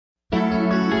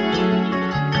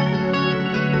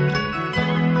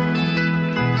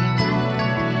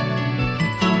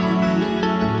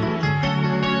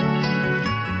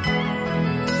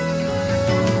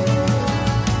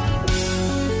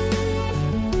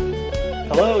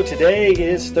Hello, today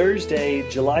is Thursday,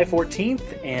 July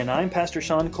 14th, and I'm Pastor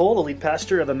Sean Cole, the lead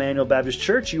pastor of Emmanuel Baptist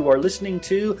Church. You are listening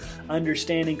to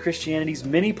Understanding Christianity's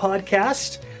mini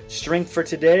podcast, Strength for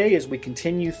Today, as we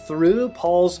continue through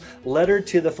Paul's letter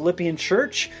to the Philippian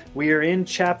church. We are in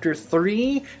chapter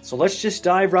 3, so let's just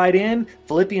dive right in.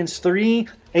 Philippians 3,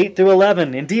 8 through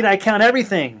 11. Indeed, I count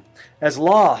everything as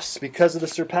loss because of the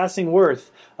surpassing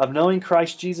worth of knowing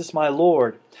Christ Jesus my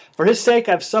Lord. For His sake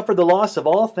I've suffered the loss of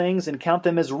all things and count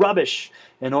them as rubbish,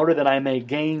 in order that I may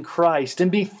gain Christ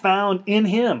and be found in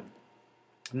Him,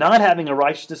 not having a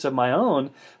righteousness of my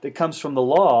own that comes from the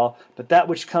law, but that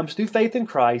which comes through faith in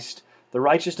Christ, the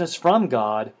righteousness from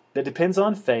God that depends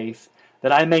on faith,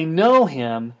 that I may know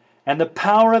Him and the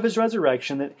power of His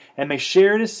resurrection, and may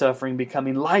share in His suffering,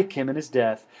 becoming like Him in His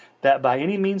death, that by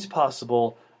any means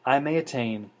possible I may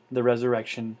attain the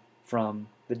resurrection from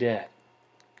the dead.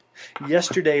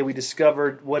 Yesterday we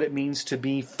discovered what it means to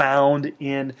be found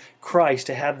in Christ,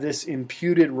 to have this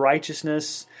imputed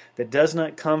righteousness that does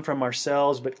not come from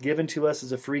ourselves but given to us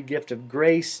as a free gift of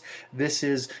grace. This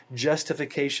is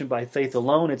justification by faith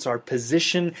alone. It's our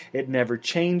position. It never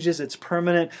changes. It's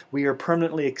permanent. We are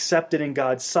permanently accepted in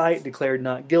God's sight, declared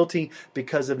not guilty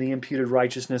because of the imputed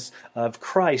righteousness of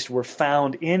Christ. We're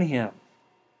found in Him.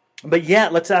 But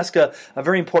yet, let's ask a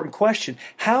very important question.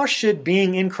 How should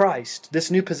being in Christ, this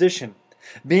new position,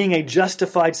 being a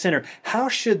justified sinner, how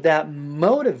should that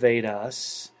motivate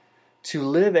us to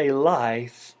live a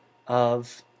life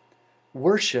of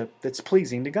worship that's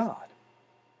pleasing to God?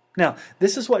 Now,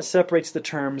 this is what separates the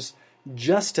terms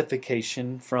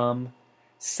justification from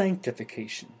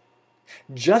sanctification.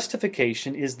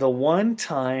 Justification is the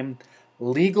one-time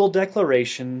legal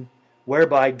declaration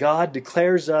whereby God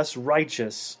declares us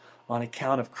righteous on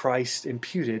account of Christ's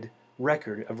imputed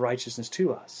record of righteousness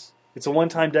to us. It's a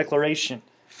one-time declaration.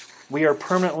 We are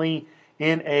permanently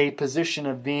in a position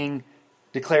of being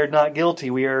declared not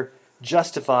guilty. We are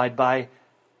justified by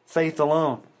faith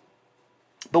alone.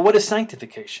 But what is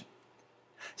sanctification?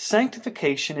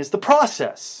 Sanctification is the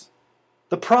process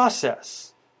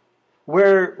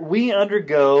where we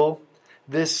undergo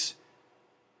this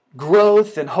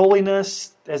growth and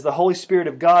holiness as the Holy Spirit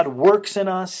of God works in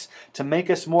us to make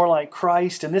us more like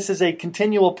Christ. And this is a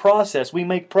continual process. We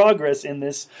make progress in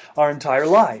this our entire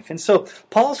life. And so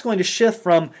Paul's going to shift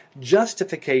from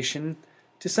justification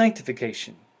to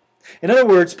sanctification. In other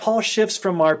words, Paul shifts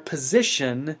from our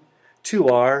position to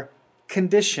our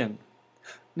condition.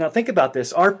 Now think about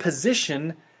this. Our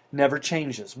position never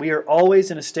changes. We are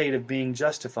always in a state of being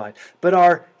justified. But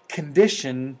our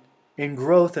condition in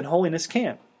growth and holiness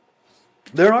can.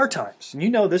 There are times, and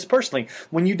you know this personally,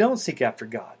 when you don't seek after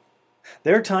God.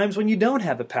 There are times when you don't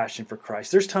have a passion for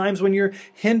Christ. There's times when you're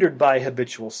hindered by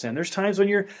habitual sin. There's times when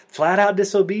you're flat out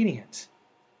disobedient.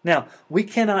 Now, we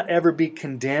cannot ever be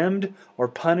condemned or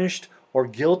punished or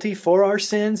guilty for our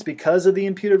sins because of the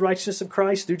imputed righteousness of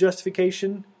Christ through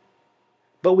justification.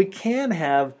 But we can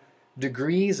have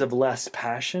degrees of less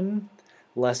passion,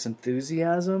 less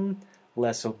enthusiasm,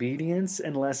 less obedience,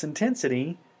 and less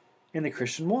intensity in the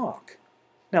Christian walk.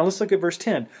 Now let's look at verse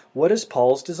 10. What is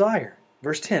Paul's desire?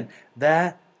 Verse 10,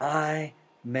 that I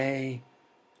may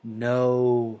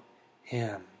know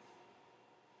Him.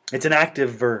 It's an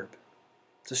active verb.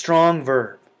 It's a strong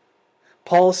verb.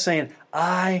 Paul's saying,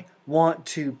 I want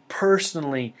to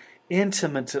personally,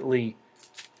 intimately,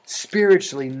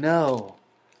 spiritually know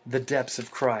the depths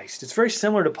of Christ. It's very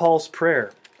similar to Paul's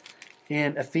prayer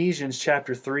in Ephesians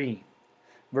chapter 3,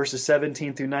 verses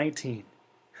 17 through 19.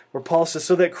 Where Paul says,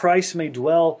 so that Christ may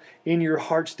dwell in your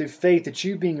hearts through faith, that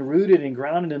you being rooted and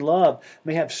grounded in love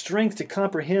may have strength to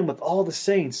comprehend with all the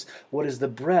saints what is the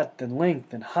breadth and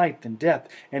length and height and depth,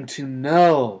 and to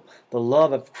know the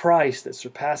love of Christ that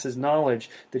surpasses knowledge,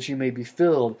 that you may be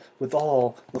filled with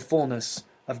all the fullness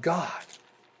of God.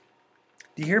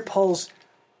 Do you hear Paul's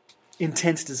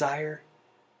intense desire?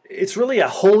 It's really a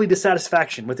holy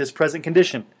dissatisfaction with his present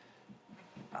condition.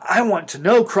 I want to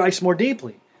know Christ more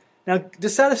deeply. Now,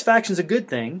 dissatisfaction is a good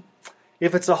thing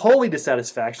if it's a holy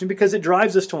dissatisfaction because it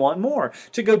drives us to want more,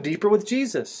 to go deeper with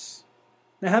Jesus.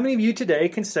 Now, how many of you today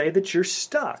can say that you're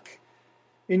stuck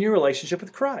in your relationship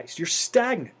with Christ? You're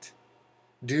stagnant.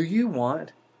 Do you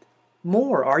want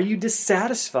more? Are you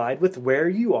dissatisfied with where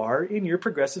you are in your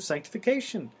progressive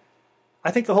sanctification? I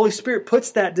think the Holy Spirit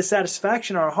puts that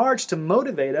dissatisfaction in our hearts to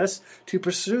motivate us to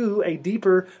pursue a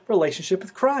deeper relationship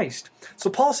with Christ.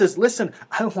 So Paul says, listen,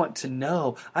 I want to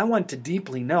know, I want to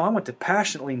deeply know, I want to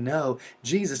passionately know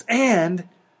Jesus and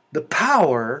the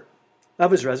power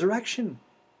of His resurrection.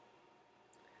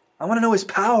 I want to know His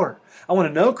power. I want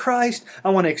to know Christ. I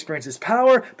want to experience His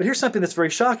power. But here's something that's very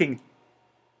shocking.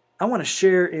 I want to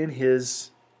share in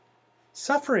His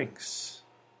sufferings.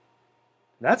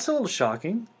 That's a little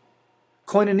shocking.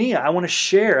 Koinonia, I want to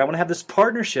share. I want to have this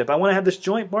partnership. I want to have this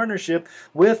joint partnership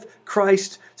with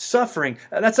Christ's suffering.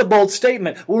 That's a bold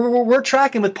statement. We're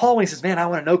tracking with Paul when he says, man, I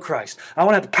want to know Christ. I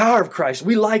want to have the power of Christ.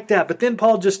 We like that. But then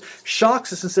Paul just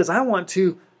shocks us and says, I want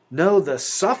to know the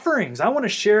sufferings. I want to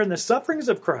share in the sufferings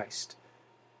of Christ.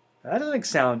 That doesn't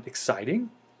sound exciting.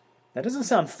 That doesn't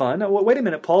sound fun. Wait a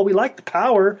minute, Paul. We like the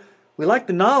power. We like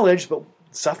the knowledge, but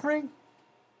suffering?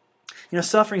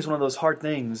 Suffering is one of those hard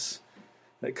things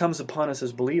that comes upon us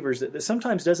as believers that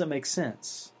sometimes doesn't make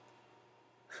sense.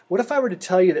 What if I were to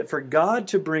tell you that for God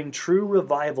to bring true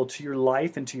revival to your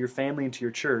life and to your family and to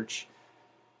your church,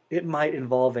 it might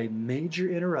involve a major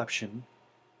interruption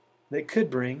that could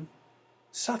bring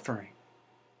suffering?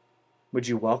 Would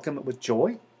you welcome it with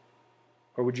joy?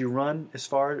 Or would you run as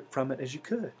far from it as you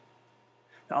could?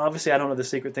 Now, obviously, I don't know the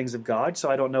secret things of God, so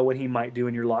I don't know what He might do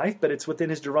in your life, but it's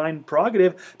within His divine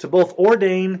prerogative to both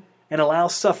ordain and allow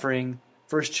suffering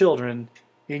for His children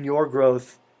in your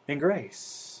growth and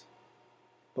grace.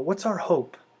 But what's our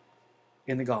hope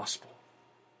in the gospel?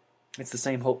 It's the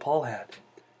same hope Paul had.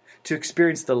 To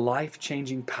experience the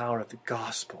life-changing power of the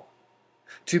gospel.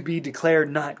 To be declared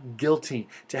not guilty.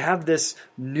 To have this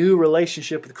new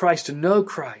relationship with Christ. To know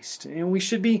Christ. And we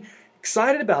should be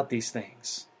excited about these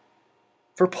things.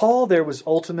 For Paul, there was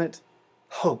ultimate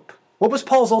hope. What was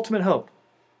Paul's ultimate hope?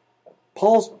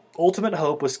 Paul's ultimate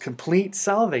hope was complete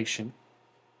salvation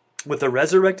with a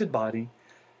resurrected body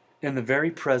in the very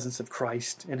presence of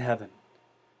Christ in heaven.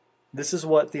 This is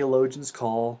what theologians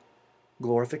call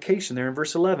glorification. There in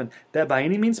verse 11, that by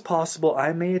any means possible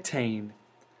I may attain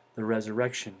the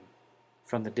resurrection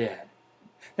from the dead.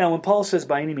 Now, when Paul says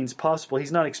by any means possible,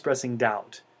 he's not expressing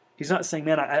doubt. He's not saying,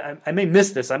 man, I may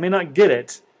miss this. I may not get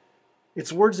it.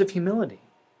 It's words of humility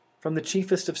from the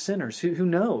chiefest of sinners who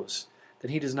knows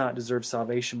that he does not deserve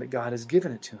salvation, but God has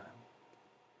given it to him.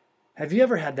 Have you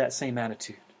ever had that same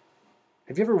attitude?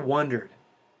 Have you ever wondered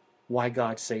why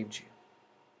God saved you?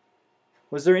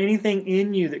 Was there anything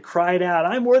in you that cried out,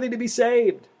 I'm worthy to be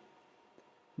saved?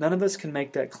 None of us can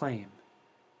make that claim,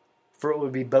 for it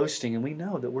would be boasting, and we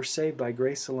know that we're saved by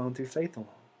grace alone through faith alone.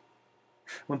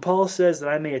 When Paul says that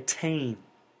I may attain,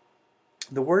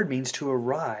 the word means to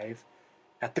arrive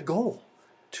at the goal,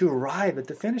 to arrive at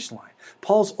the finish line.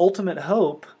 Paul's ultimate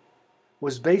hope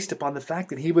was based upon the fact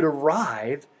that he would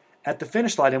arrive at the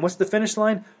finish line. And what's the finish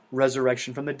line?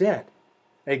 Resurrection from the dead.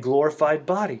 A glorified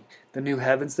body. The new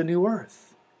heavens, the new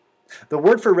earth. The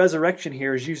word for resurrection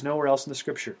here is used nowhere else in the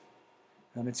Scripture.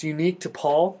 It's unique to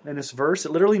Paul in this verse.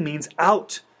 It literally means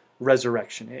out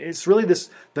resurrection. It's really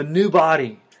the new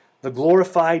body, the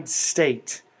glorified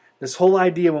state. This whole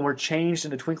idea when we're changed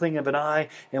in the twinkling of an eye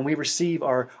and we receive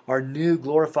our new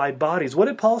glorified bodies. What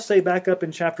did Paul say back up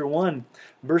in chapter 1,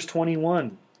 verse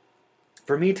 21?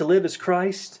 For me to live is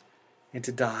Christ, and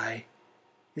to die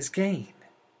is gain.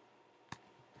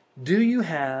 Do you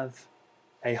have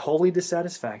a holy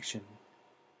dissatisfaction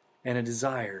and a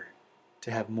desire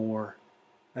to have more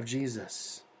of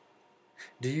Jesus?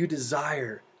 Do you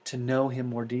desire to know Him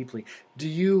more deeply? Do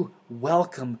you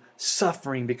welcome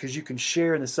suffering because you can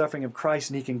share in the suffering of Christ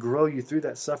and He can grow you through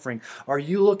that suffering? Are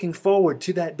you looking forward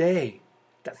to that day,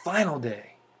 that final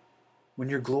day, when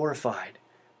you're glorified,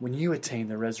 when you attain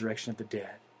the resurrection of the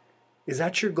dead? Is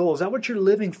that your goal? Is that what you're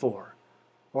living for?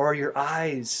 Or are your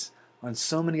eyes on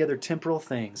so many other temporal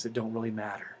things that don't really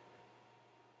matter?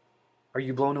 Are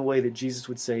you blown away that Jesus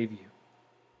would save you?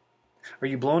 Are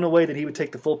you blown away that He would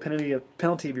take the full penalty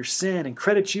of your sin and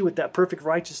credit you with that perfect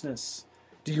righteousness?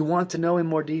 Do you want to know Him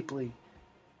more deeply?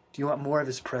 Do you want more of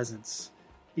His presence?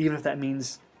 Even if that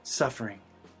means suffering.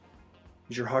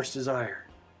 Is your heart's desire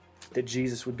that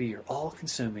Jesus would be your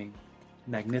all-consuming,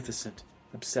 magnificent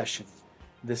obsession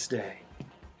this day?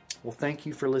 Well, thank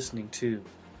you for listening to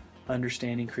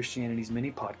Understanding Christianity's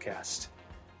mini podcast,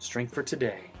 Strength for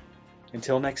Today.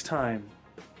 Until next time,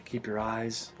 keep your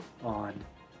eyes on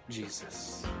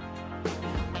Jesus.